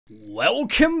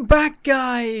Welcome back,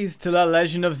 guys, to the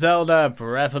Legend of Zelda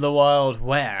Breath of the Wild,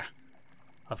 where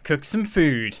I've cooked some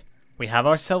food. We have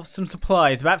ourselves some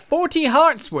supplies, about 40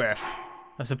 hearts worth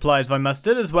of supplies if I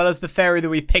mustered, as well as the fairy that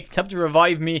we picked up to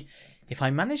revive me if I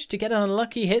manage to get an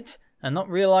unlucky hit and not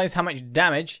realize how much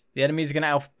damage the enemies are going to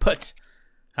output.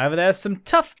 However, there's some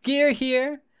tough gear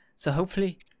here, so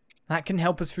hopefully that can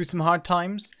help us through some hard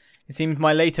times. It seems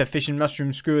my later fish and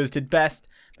mushroom skewers did best,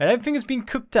 but everything has been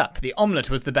cooked up. The omelette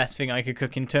was the best thing I could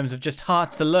cook in terms of just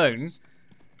hearts alone.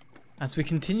 As we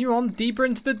continue on deeper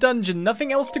into the dungeon,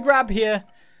 nothing else to grab here.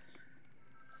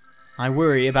 I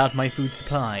worry about my food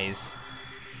supplies.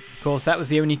 Of course, that was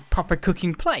the only proper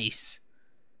cooking place.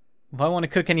 If I want to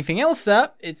cook anything else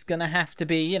up, it's gonna have to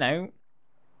be, you know,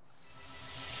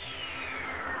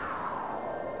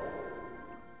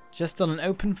 just on an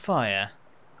open fire.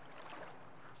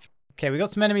 Okay, we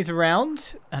got some enemies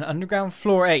around, and underground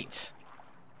floor 8.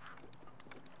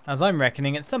 As I'm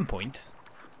reckoning, at some point,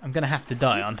 I'm gonna have to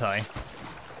die, aren't I?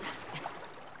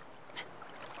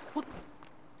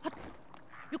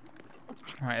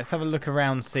 Alright, let's have a look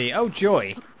around, see. Oh,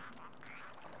 joy!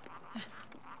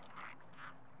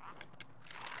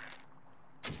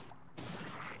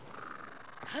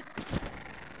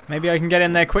 Maybe I can get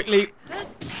in there quickly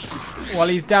while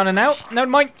he's down and out. No,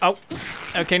 mine! Oh,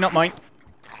 okay, not mine.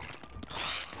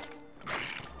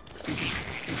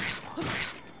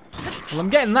 Well, I'm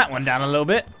getting that one down a little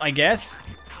bit, I guess.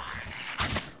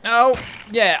 Oh,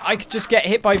 yeah, I could just get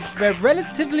hit by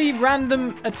relatively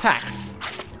random attacks.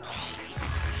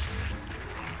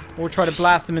 Or try to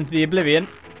blast them into the oblivion.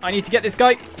 I need to get this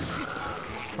guy.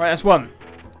 Right, that's one.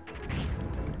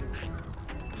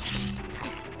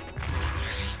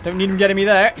 Don't need him getting me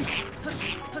there.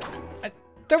 I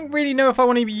don't really know if I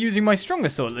want to be using my stronger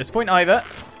sword at this point either.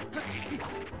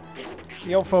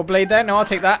 The old foil blade there. No, I'll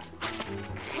take that.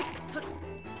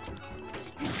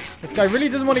 This guy really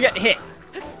doesn't want to get hit.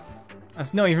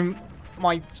 That's not even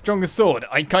my strongest sword.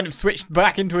 I kind of switched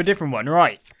back into a different one.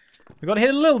 Right. We got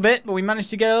hit a little bit, but we managed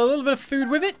to get a little bit of food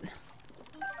with it.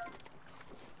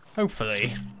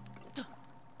 Hopefully.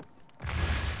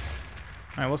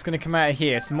 Alright, what's going to come out of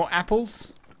here? Some more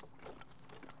apples.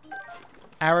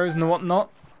 Arrows and whatnot.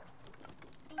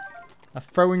 A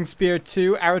throwing spear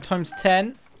 2. Arrow times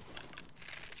 10.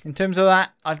 In terms of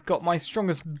that, I've got my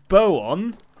strongest bow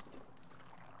on.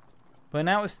 But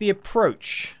now it's the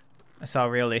approach. That's our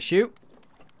real issue.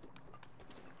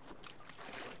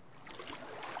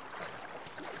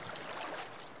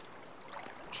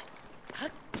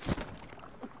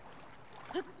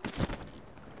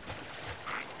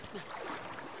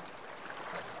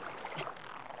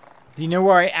 Does he know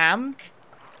where I am?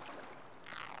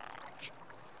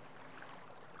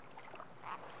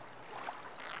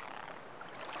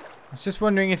 I was just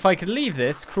wondering if I could leave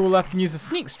this, crawl up and use a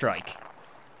sneak strike.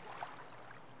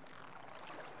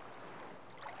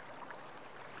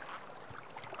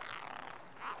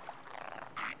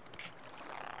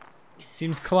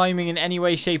 Seems climbing in any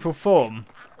way, shape or form.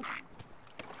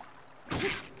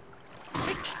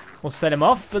 We'll set him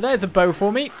off, but there's a bow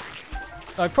for me.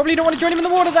 I probably don't want to join him in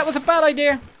the water. That was a bad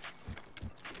idea.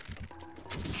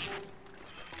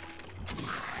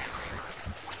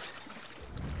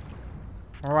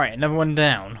 Alright, another one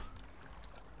down.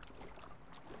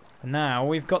 And now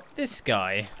we've got this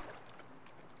guy.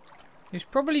 He's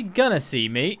probably gonna see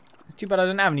me. It's too bad I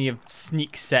don't have any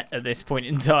sneak set at this point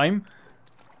in time.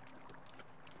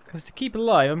 Because to keep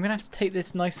alive, I'm going to have to take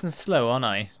this nice and slow, aren't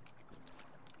I?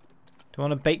 Do I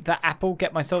want to bake that apple,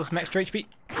 get myself some extra HP?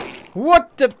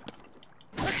 What the...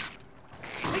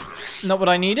 Not what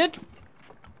I needed.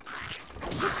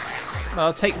 Well,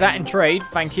 I'll take that in trade,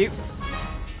 thank you.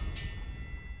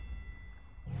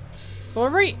 So our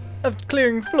rate of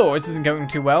clearing floors isn't going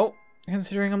too well,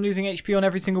 considering I'm losing HP on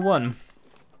every single one.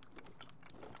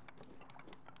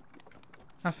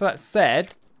 As for that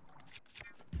said...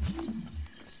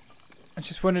 I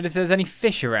just wondered if there's any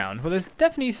fish around. Well, there's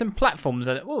definitely some platforms.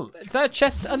 Oh, is that a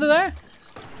chest under there?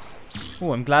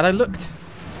 Oh, I'm glad I looked.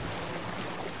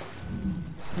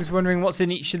 I was wondering what's in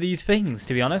each of these things,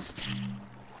 to be honest.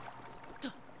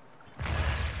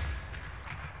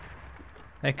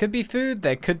 There could be food,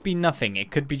 there could be nothing. It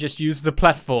could be just use the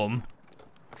platform.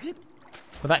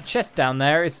 But that chest down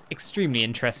there is extremely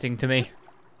interesting to me.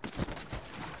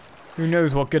 Who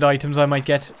knows what good items I might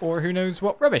get, or who knows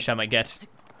what rubbish I might get.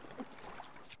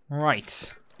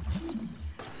 Right.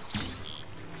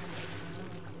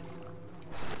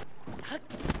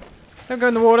 Don't go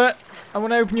in the water. I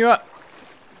want to open you up.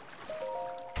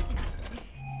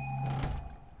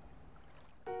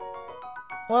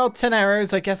 Well, 10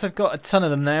 arrows. I guess I've got a ton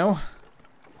of them now.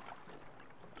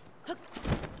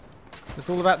 It's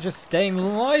all about just staying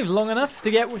alive long enough to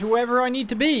get to wherever I need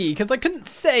to be, because I couldn't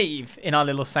save in our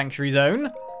little sanctuary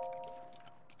zone.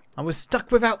 I was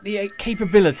stuck without the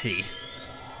capability.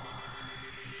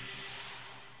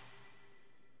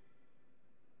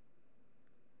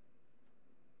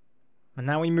 And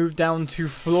now we move down to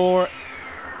floor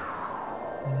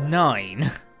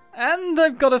 9. And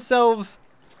I've got ourselves...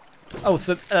 Oh,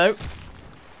 so... Hello.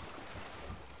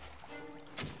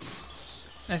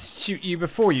 Let's shoot you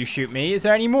before you shoot me. Is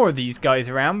there any more of these guys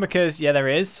around? Because, yeah, there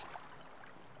is.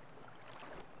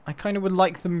 I kind of would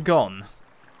like them gone.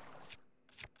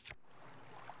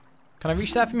 Can I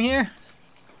reach that from here?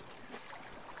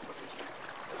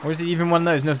 Or is it even one of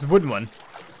those? No, it's a wooden one.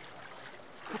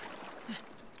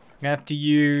 I'm gonna have to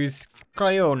use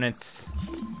cryonics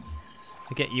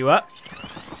to get you up.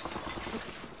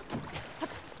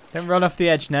 Don't run off the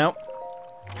edge now.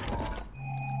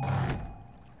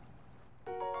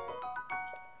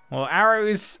 Well,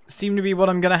 arrows seem to be what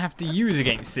I'm gonna have to use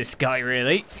against this guy,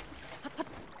 really.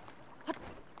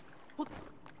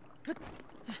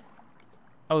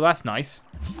 Oh, that's nice.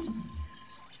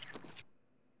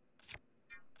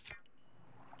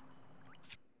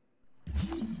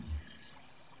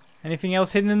 Anything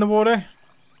else hidden in the water?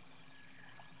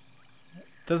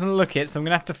 Doesn't look it, so I'm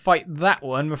gonna have to fight that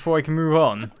one before I can move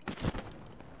on.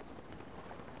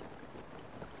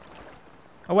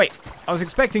 Oh wait, I was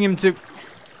expecting him to...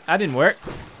 That didn't work.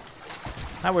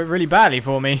 That worked really badly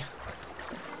for me.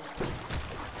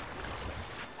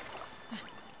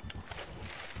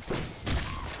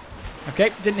 Okay,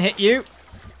 didn't hit you.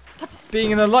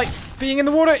 Being in the light, being in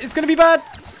the water is gonna be bad.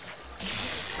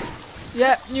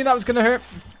 Yeah, knew that was gonna hurt.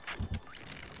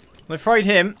 I fried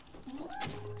him.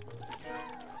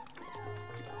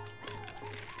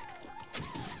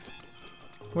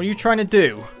 What are you trying to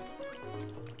do?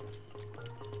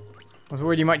 I was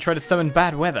worried you might try to summon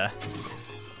bad weather.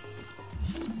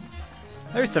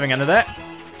 There's something under there.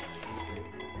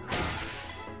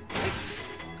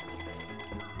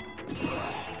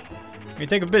 You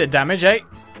take a bit of damage, eh?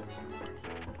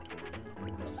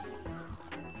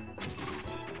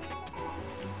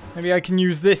 Maybe I can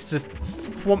use this to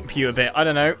swamp you a bit. I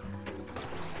don't know.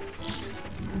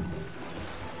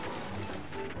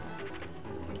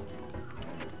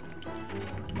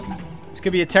 This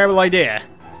could be a terrible idea.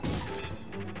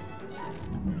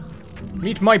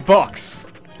 Meet my box.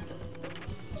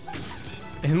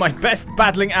 This is my best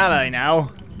battling ally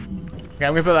now. Okay,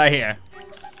 I'm gonna put that here.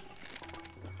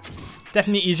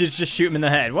 Definitely easier to just shoot him in the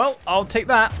head. Well, I'll take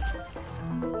that.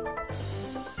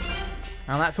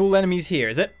 And that's all enemies here,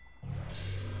 is it?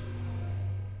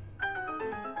 I'm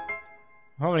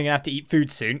probably gonna have to eat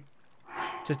food soon.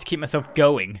 Just to keep myself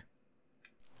going.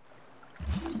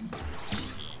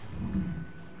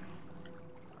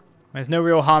 There's no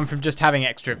real harm from just having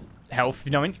extra health,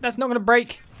 you know what I mean? That's not gonna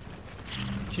break.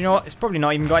 Do you know what? It's probably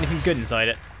not even got anything good inside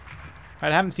it. I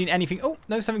haven't seen anything. Oh,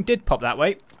 no, something did pop that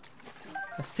way.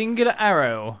 A singular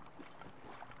arrow.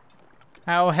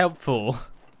 How helpful.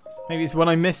 Maybe it's one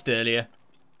I missed earlier.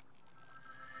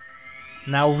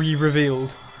 Now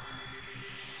re-revealed.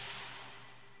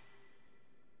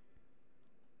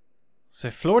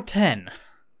 So floor 10.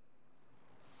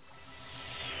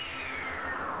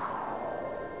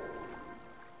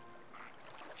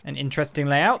 An interesting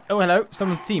layout. Oh, hello.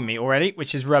 Someone's seen me already,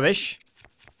 which is rubbish.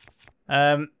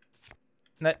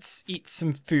 Let's eat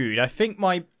some food. I think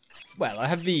my... Well, I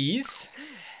have these.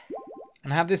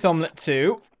 And I have this omelette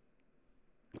too.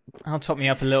 I'll top me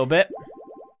up a little bit.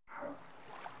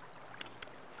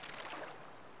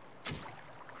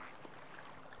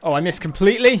 Oh, I missed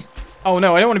completely? Oh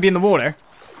no, I don't want to be in the water.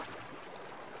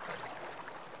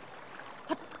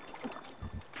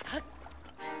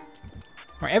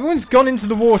 Right, everyone's gone into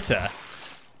the water.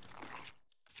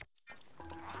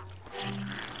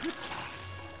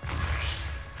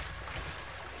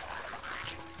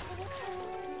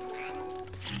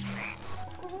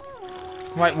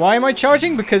 Right, why am I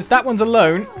charging? Because that one's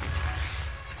alone.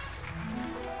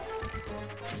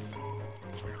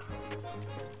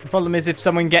 The problem is if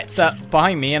someone gets up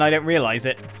behind me and I don't realize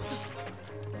it.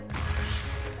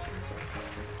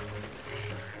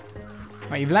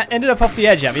 Right, you've ended up off the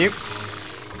edge, have you?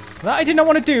 That I did not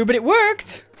want to do, but it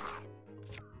worked.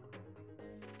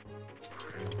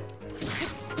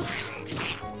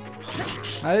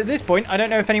 At this point, I don't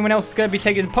know if anyone else is going to be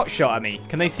taking a pot shot at me.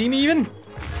 Can they see me even?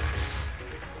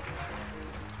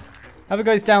 Other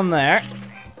guy's down there.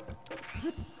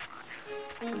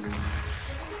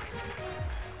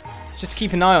 Just to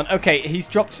keep an eye on. Okay, he's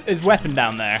dropped his weapon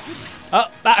down there.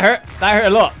 Oh, that hurt. That hurt a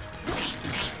lot.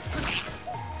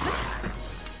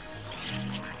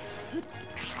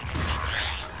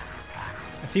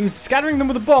 It seems scattering them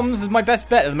with the bombs is my best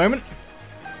bet at the moment.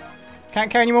 Can't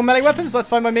carry any more melee weapons, so that's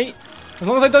fine by me. As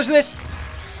long as I dodge this.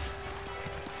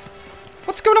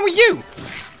 What's going on with you?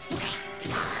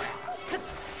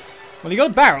 Well, you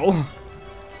got a barrel.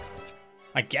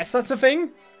 I guess that's a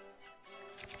thing.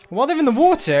 While they're in the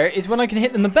water is when I can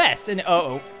hit them the best. And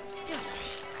uh-oh.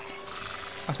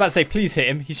 I was about to say, please hit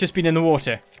him. He's just been in the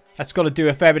water. That's got to do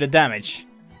a fair bit of damage.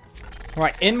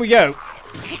 Right, in we go.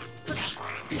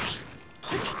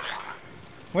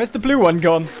 Where's the blue one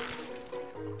gone?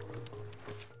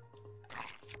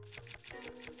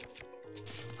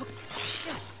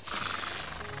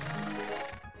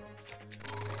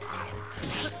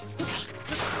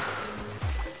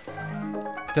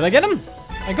 Did I get him?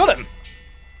 I got him.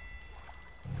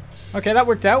 Okay, that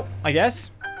worked out, I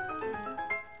guess.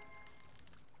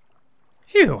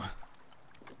 Phew.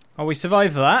 Oh, we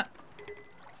survived that.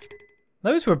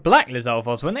 Those were black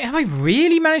Lizalfos, weren't they? Have I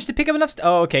really managed to pick up enough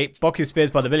oh, okay. Boku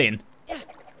Spears by the billion.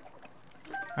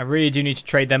 I really do need to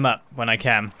trade them up when I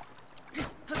can.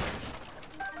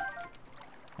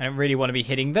 I don't really want to be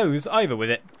hitting those either with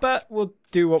it, but we'll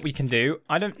do what we can do.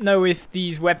 I don't know if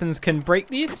these weapons can break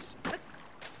these.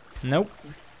 Nope.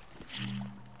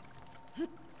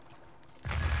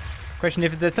 Question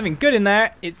if there's something good in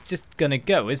there, it's just gonna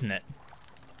go, isn't it?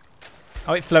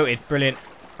 Oh, it floated. Brilliant.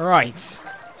 Right.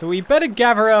 So we better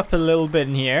gather up a little bit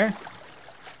in here.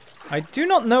 I do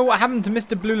not know what happened to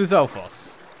Mr. Blue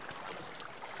Lizalfos.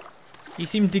 He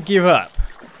seemed to give up.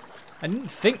 I didn't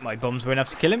think my bombs were enough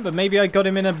to kill him, but maybe I got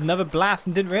him in another blast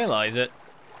and didn't realize it.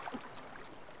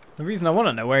 The reason I want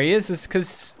to know where he is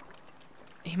because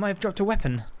he might have dropped a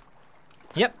weapon.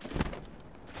 Yep.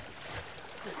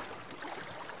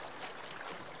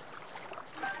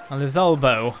 A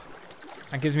Lizalbo.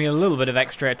 That gives me a little bit of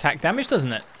extra attack damage,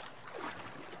 doesn't it?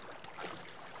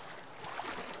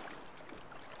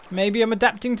 Maybe I'm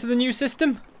adapting to the new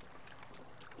system?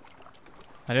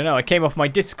 I don't know, I came off my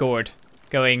Discord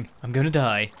going, I'm gonna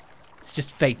die. It's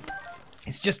just fate.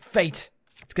 It's just fate.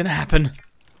 It's gonna happen.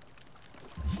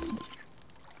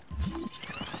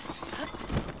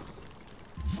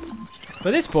 But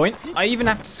at this point, I even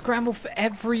have to scramble for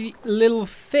every little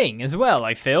thing as well,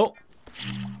 I feel.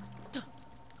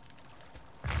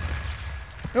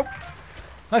 Nope.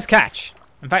 Nice catch.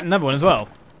 In fact, another one as well.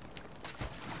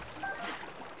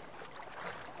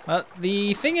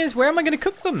 The thing is, where am I going to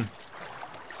cook them?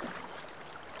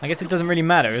 I guess it doesn't really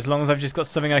matter, as long as I've just got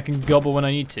something I can gobble when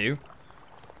I need to.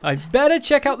 I'd better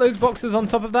check out those boxes on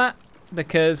top of that,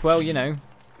 because, well, you know.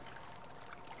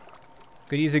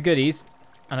 Goodies are goodies.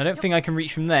 And I don't think I can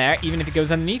reach from there, even if it goes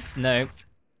underneath. No.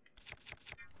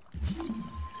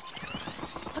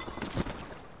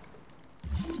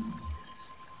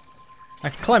 I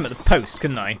could climb at the post,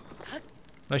 couldn't I?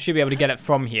 I should be able to get it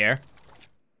from here.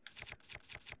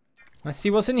 Let's see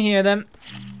what's in here then.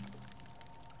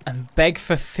 And beg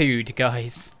for food,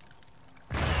 guys.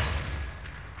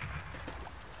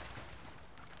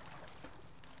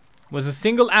 Was a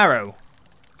single arrow.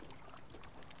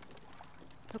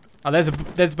 Oh, there's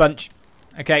a bunch.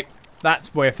 Okay,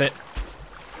 that's worth it.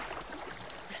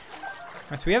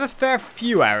 Right, so we have a fair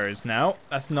few arrows now.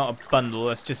 That's not a bundle,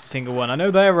 that's just a single one. I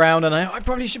know they're around and I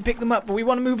probably should pick them up, but we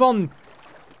want to move on.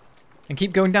 And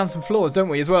keep going down some floors, don't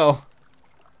we, as well?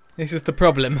 This is the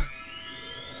problem.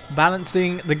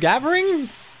 Balancing the gathering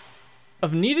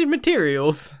of needed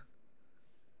materials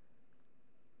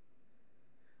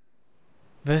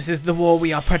versus the war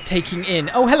we are partaking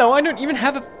in. Oh, hello, I don't even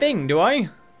have a thing, do I?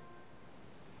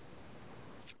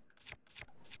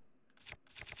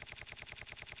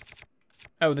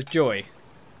 Oh, the joy.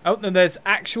 Oh, no, there's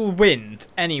actual wind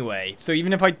anyway. So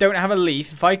even if I don't have a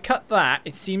leaf, if I cut that,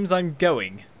 it seems I'm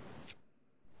going.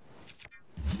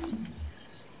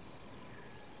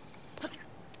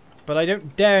 But I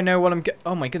don't dare know what I'm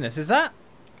oh my goodness, is that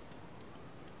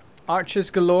archers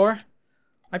galore?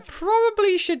 I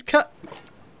probably should cut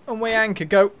away anchor,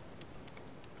 go.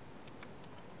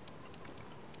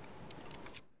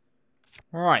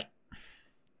 Right.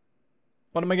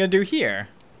 What am I going to do here?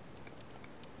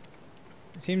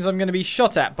 It seems I'm going to be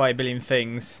shot at by a billion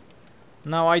things.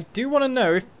 Now, I do want to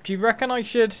know if... Do you reckon I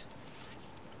should...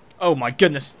 Oh my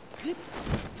goodness.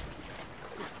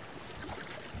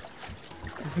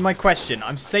 This is my question.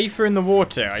 I'm safer in the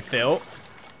water, I feel.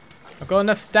 I've got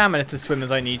enough stamina to swim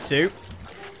as I need to.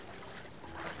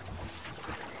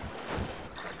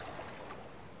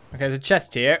 Okay, there's a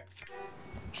chest here.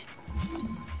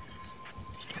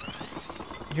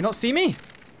 Did you not see me?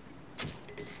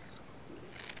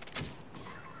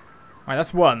 Alright,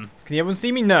 that's one. Can everyone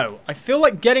see me? No. I feel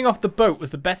like getting off the boat was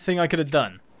the best thing I could have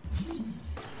done.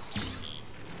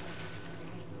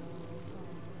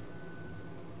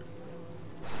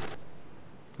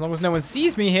 long as no one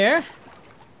sees me here.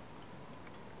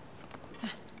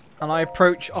 And I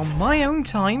approach on my own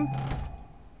time.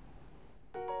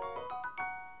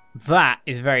 That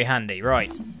is very handy.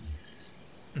 Right.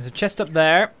 There's a chest up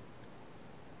there.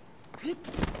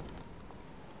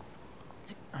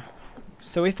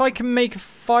 So if I can make a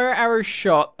fire arrow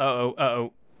shot... Uh-oh,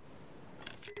 uh-oh.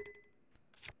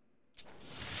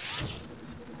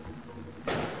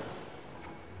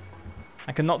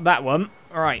 I can knock that one.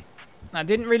 Alright. That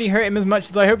didn't really hurt him as much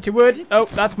as I hoped it would. Oh,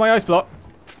 that's my ice block.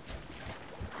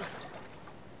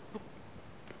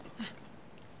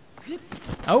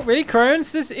 Oh, really?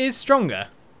 Crones? This is stronger.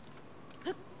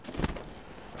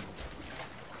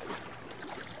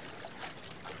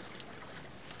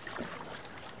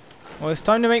 Well, it's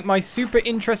time to make my super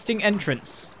interesting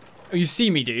entrance. Oh, you see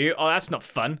me, do you? Oh, that's not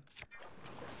fun.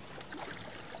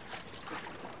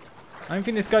 I don't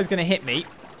think this guy's going to hit me,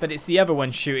 but it's the other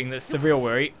one shooting that's the real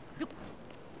worry.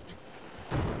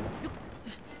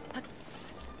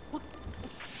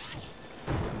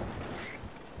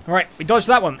 Alright, we dodged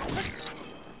that one.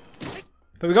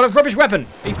 But we got a rubbish weapon.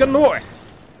 He's got in the water.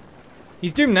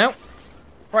 He's doomed now.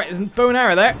 Right, there's a bow and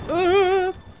arrow there.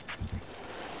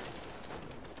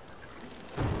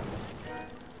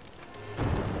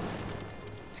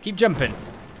 Let's keep jumping.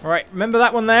 Alright, remember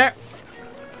that one there?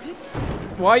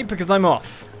 Why? Because I'm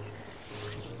off.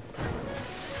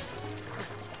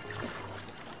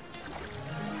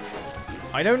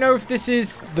 I don't know if this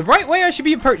is the right way I should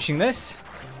be approaching this.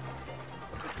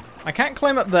 I can't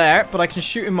climb up there, but I can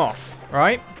shoot him off,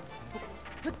 right?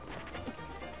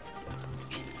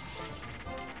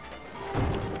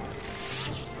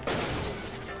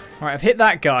 Alright, I've hit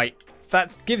that guy.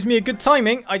 That gives me a good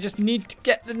timing. I just need to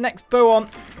get the next bow on.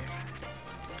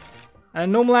 And a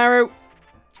normal arrow.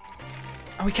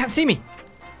 Oh, he can't see me.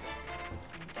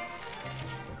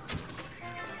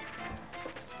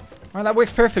 Alright, that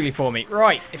works perfectly for me.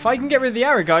 Right, if I can get rid of the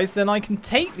arrow guys, then I can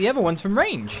take the other ones from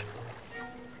range.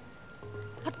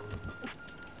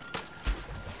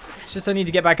 It's just I need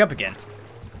to get back up again.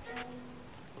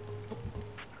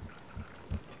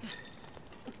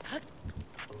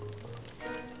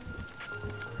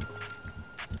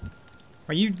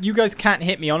 Right, you guys can't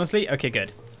hit me, honestly? Okay,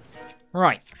 good.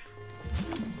 Right.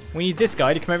 We need this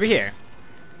guy to come over here.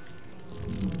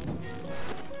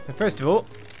 So first of all...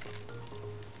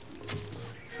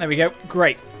 There we go.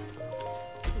 Great.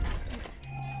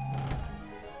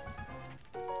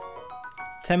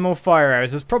 Ten more fire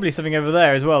arrows. There's probably something over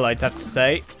there as well, I'd have to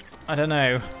say. I don't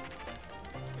know.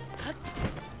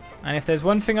 And if there's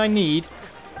one thing I need,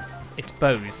 it's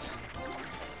bows.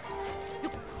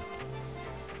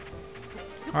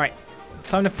 Alright. It's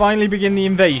time to finally begin the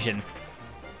invasion.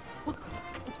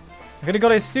 I could have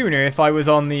got it sooner if I was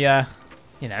on the,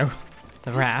 you know,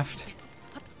 the raft.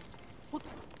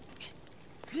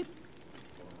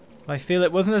 I feel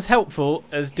it wasn't as helpful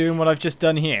as doing what I've just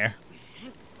done here.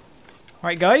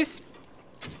 Alright, guys.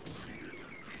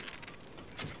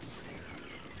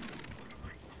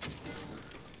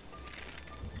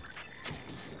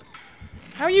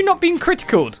 How are you not being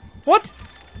criticaled? What?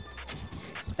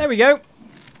 There we go.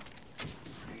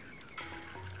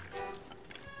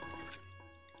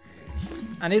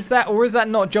 And is that, or is that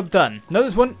not job done? No,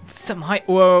 there's one, some height.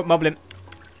 Whoa, moblin.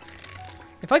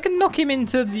 If I can knock him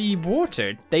into the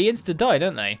water, they insta-die,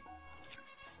 don't they?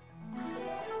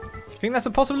 You think that's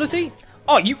a possibility?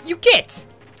 Oh, you get!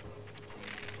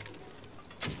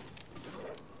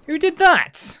 Who did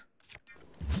that?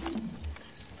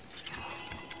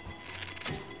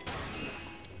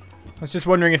 I was just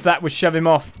wondering if that would shove him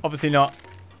off. Obviously not.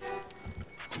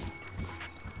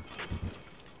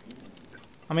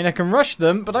 I mean, I can rush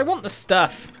them, but I want the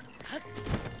stuff.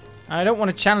 And I don't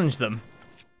want to challenge them.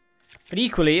 But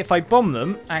equally, if I bomb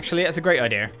them, actually, that's a great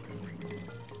idea.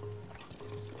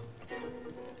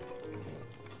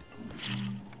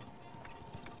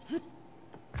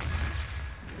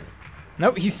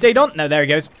 Nope, he stayed on. No, there he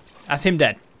goes. That's him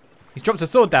dead. He's dropped a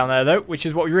sword down there, though, which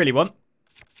is what we really want.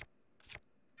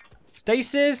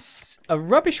 Stasis, a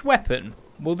rubbish weapon.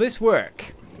 Will this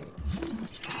work?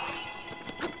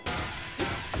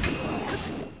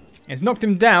 It's knocked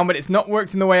him down, but it's not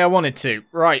worked in the way I wanted to.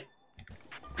 Right.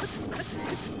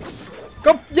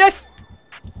 Go! Yes!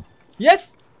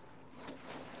 Yes!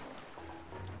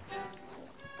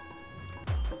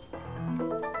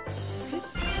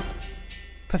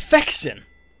 Perfection!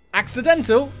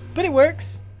 Accidental, but it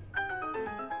works.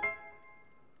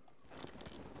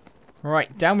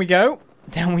 Right, down we go.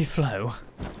 Down we flow.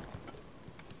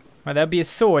 Right, there'll be a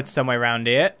sword somewhere around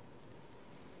here.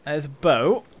 There's a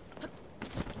bow.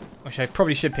 Which I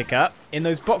probably should pick up. In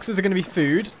those boxes are going to be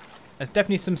food. There's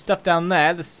definitely some stuff down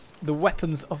there. The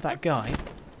weapons of that guy.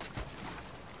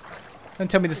 Don't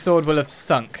tell me the sword will have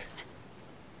sunk.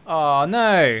 Oh,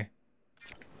 no.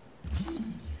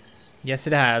 Yes,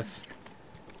 it has.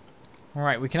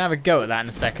 Alright, we can have a go at that in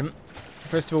a second.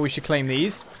 First of all, we should claim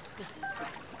these.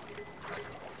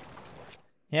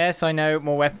 Yes, I know.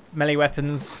 More melee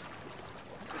weapons.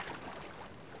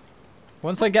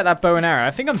 Once I get that bow and arrow, I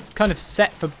think I'm kind of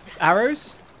set for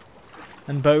arrows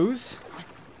and bows.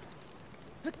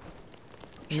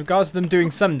 In regards to them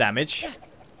doing some damage.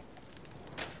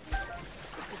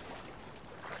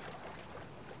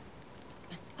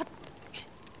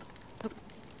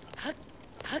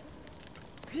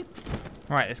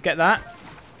 Right, let's get that.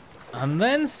 And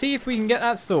then see if we can get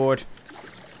that sword.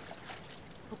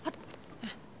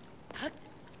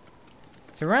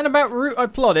 It's a roundabout route I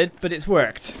plotted, but it's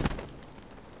worked.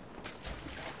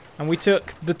 And we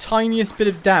took the tiniest bit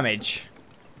of damage.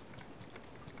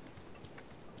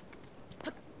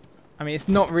 I mean, it's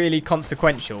not really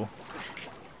consequential.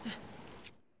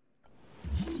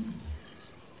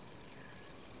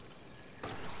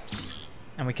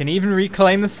 And we can even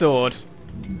reclaim the sword.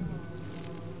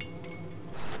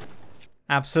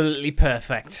 Absolutely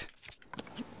perfect.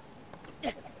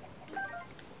 So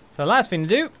the last thing to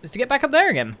do is to get back up there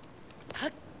again.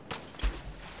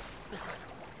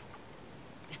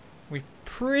 We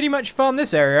pretty much farmed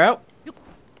this area out.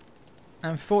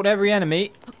 And fought every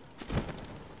enemy.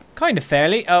 Kind of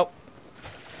fairly. Oh.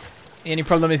 The only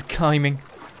problem is climbing.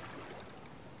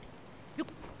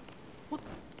 Am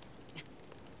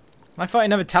I fighting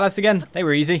another Talus again? They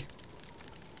were easy.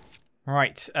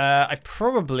 Right, I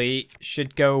probably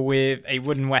should go with a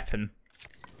wooden weapon.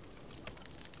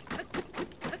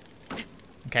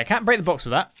 Okay, I can't break the box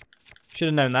with that. Should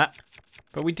have known that.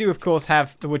 But we do, of course,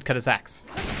 have the woodcutter's axe.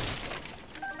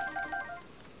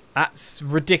 That's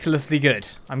ridiculously good.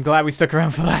 I'm glad we stuck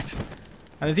around for that.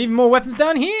 And there's even more weapons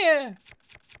down here!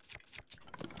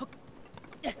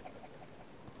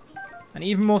 And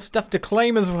even more stuff to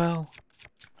claim as well.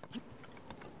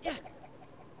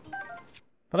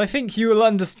 But I think you will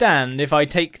understand if I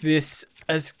take this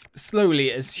as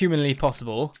slowly as humanly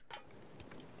possible.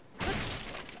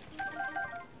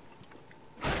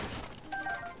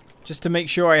 Just to make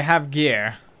sure I have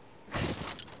gear.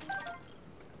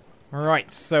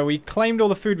 Right, so we claimed all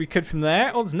the food we could from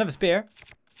there. Oh, there's another spear.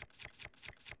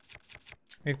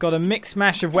 We've got a mix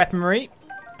mash of weaponry.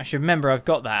 I should remember I've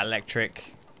got that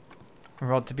electric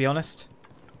rod, to be honest.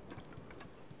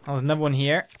 Oh, there's another one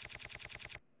here.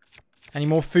 Any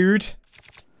more food?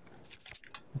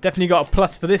 Definitely got a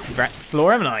plus for this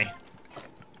floor, haven't I?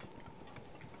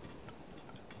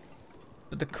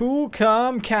 But the cool,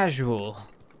 calm, casual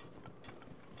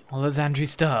Olizandri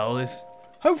style is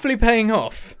hopefully paying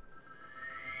off.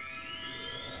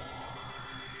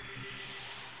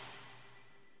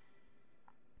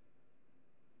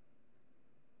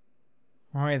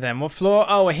 Alright then, what floor?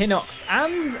 Oh, a Hinox.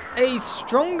 And a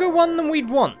stronger one than we'd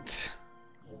want.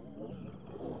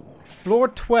 Floor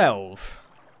 12.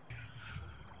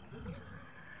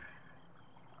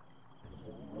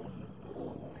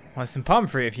 Well, some palm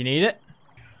fruit if you need it.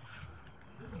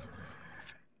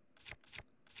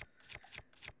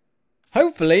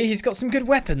 Hopefully he's got some good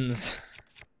weapons.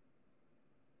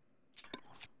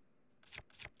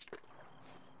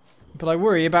 But I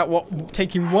worry about what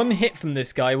taking one hit from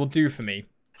this guy will do for me.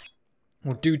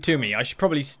 Will do to me. I should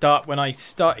probably start when I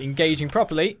start engaging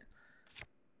properly.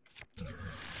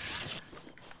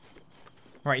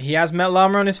 Right, he has metal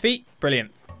armor on his feet.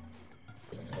 Brilliant.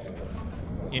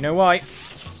 You know why.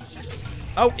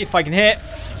 Oh, if I can hit.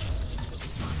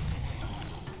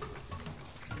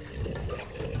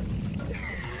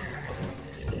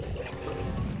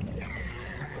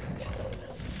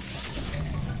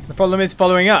 The problem is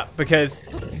following up because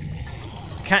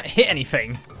I can't hit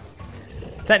anything.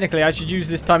 Technically, I should use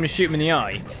this time to shoot him in the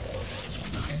eye.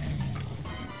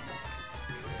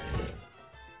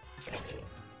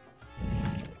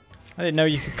 I didn't know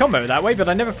you could combo that way, but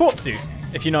I never thought to,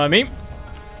 if you know what I mean.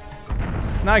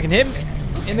 So now I can hit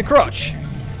him in the crotch.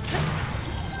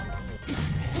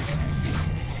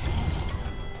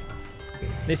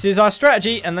 This is our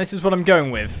strategy, and this is what I'm going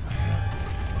with.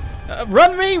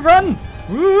 Run me, run!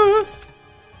 Woo!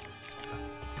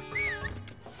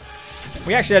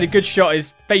 We actually had a good shot at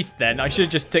his face then. I should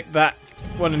have just took that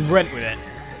one and went with it.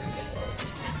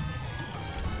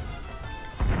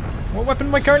 What weapon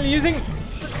am I currently using?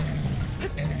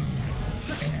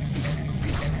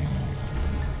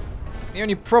 The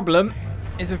only problem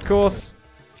is, of course,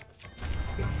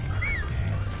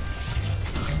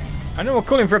 I know what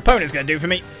calling for opponent's going to do for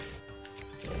me.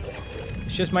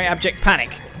 It's just my abject panic.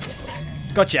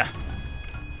 Gotcha.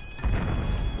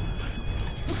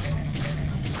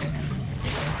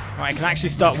 Right, I can actually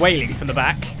start wailing from the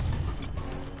back.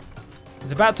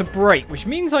 It's about to break, which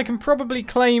means I can probably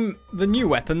claim the new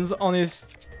weapons on his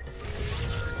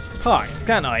parts,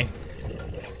 can't I?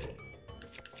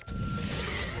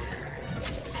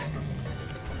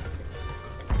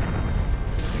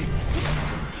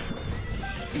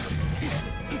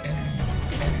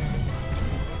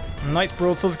 Knight's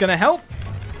Broadsword's gonna help.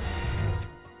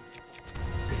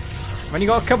 I've only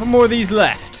got a couple more of these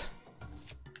left.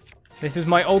 This is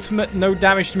my ultimate no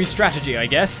damage to me strategy, I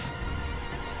guess.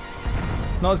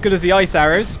 Not as good as the ice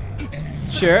arrows.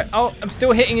 Sure. Oh, I'm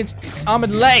still hitting its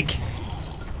armored leg.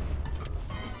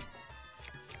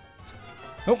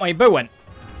 Oh, my bow went.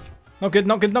 Not good,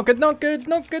 not good, not good, not good,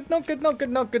 not good, not good, not good,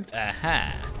 not good.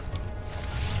 Aha.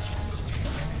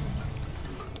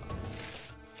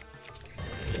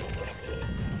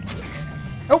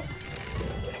 Oh.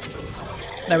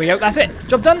 There we go, that's it.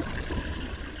 Job done.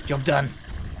 Job done.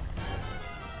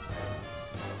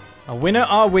 A winner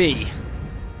are we.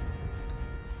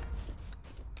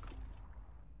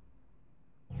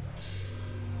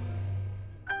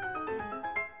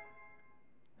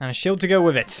 And a shield to go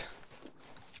with it.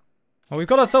 Well, we've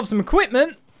got ourselves some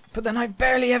equipment, but then I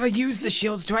barely ever use the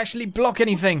shields to actually block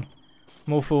anything.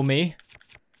 More fool me.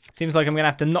 Seems like I'm going to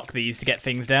have to knock these to get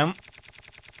things down.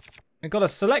 We've got a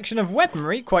selection of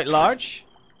weaponry, quite large.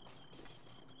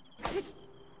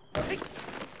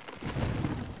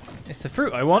 It's the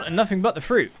fruit I want, and nothing but the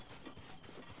fruit.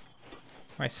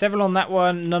 Right, several on that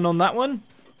one, none on that one.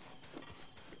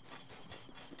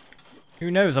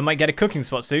 Who knows, I might get a cooking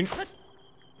spot soon.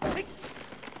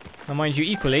 Now, mind you,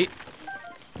 equally,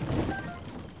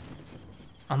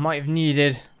 I might have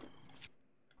needed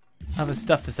other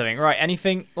stuff for something. Right,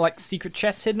 anything like secret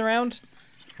chests hidden around?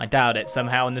 I doubt it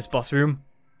somehow in this boss room.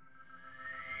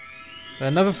 But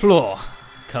another floor.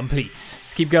 Complete.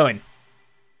 Let's keep going.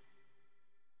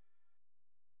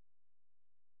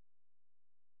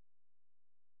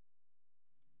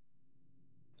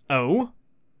 Oh?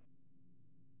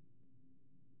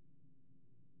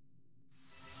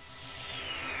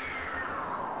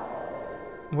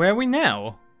 Where are we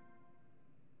now?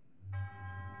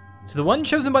 To the one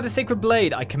chosen by the Sacred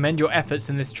Blade, I commend your efforts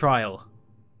in this trial.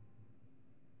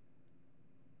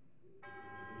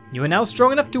 You are now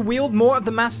strong enough to wield more of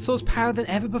the Master Sword's power than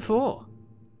ever before.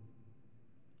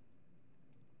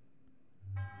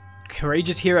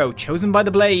 Courageous hero, chosen by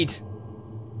the Blade.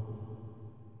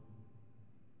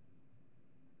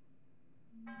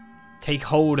 Take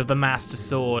hold of the Master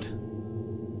Sword.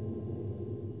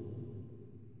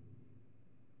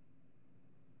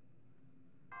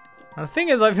 Now the thing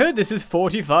is, I've heard this is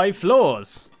 45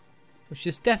 floors, which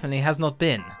this definitely has not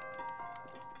been.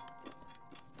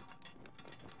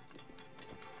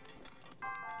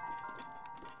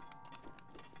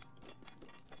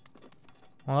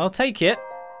 Well, I'll take it.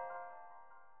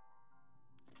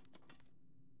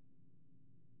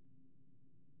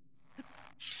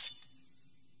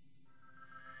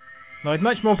 Though I'd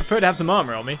much more prefer to have some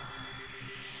armor on me.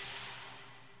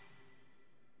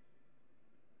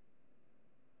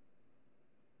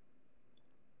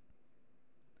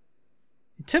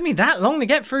 It took me that long to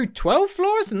get through 12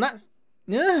 floors, and that's...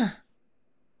 I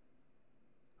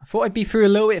thought I'd be through a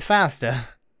little bit faster.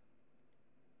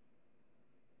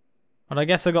 But I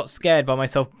guess I got scared by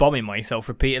myself bombing myself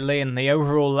repeatedly and the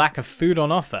overall lack of food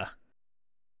on offer.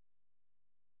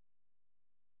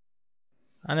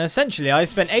 And essentially I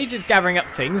spent ages gathering up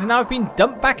things and now I've been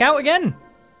dumped back out again.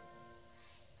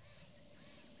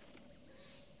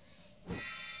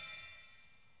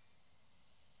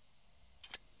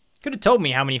 Could have told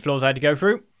me how many floors I had to go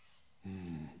through.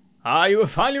 Ah, you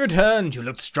have finally returned. You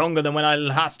look stronger than when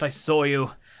I saw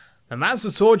you. The Master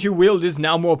Sword you wield is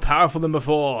now more powerful than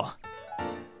before.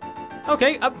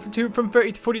 Okay, up from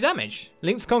 30 to 40 damage.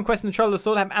 Link's conquest and the Trial of the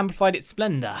Sword have amplified its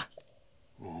splendor.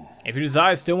 If you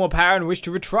desire still more power and wish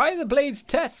to retry the Blade's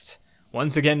test,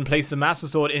 once again place the Master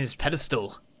Sword in its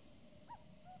pedestal.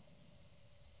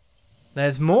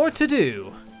 There's more to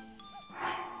do.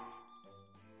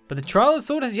 But the Trial of the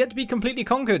Sword has yet to be completely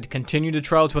conquered. Continue the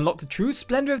trial to unlock the true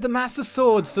splendor of the Master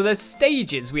Sword, so there's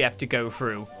stages we have to go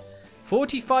through.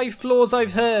 45 floors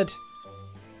I've heard.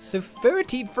 So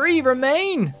 33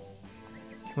 remain.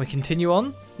 We continue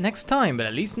on next time, but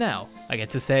at least now I get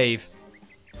to save.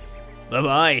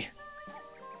 Bye-bye.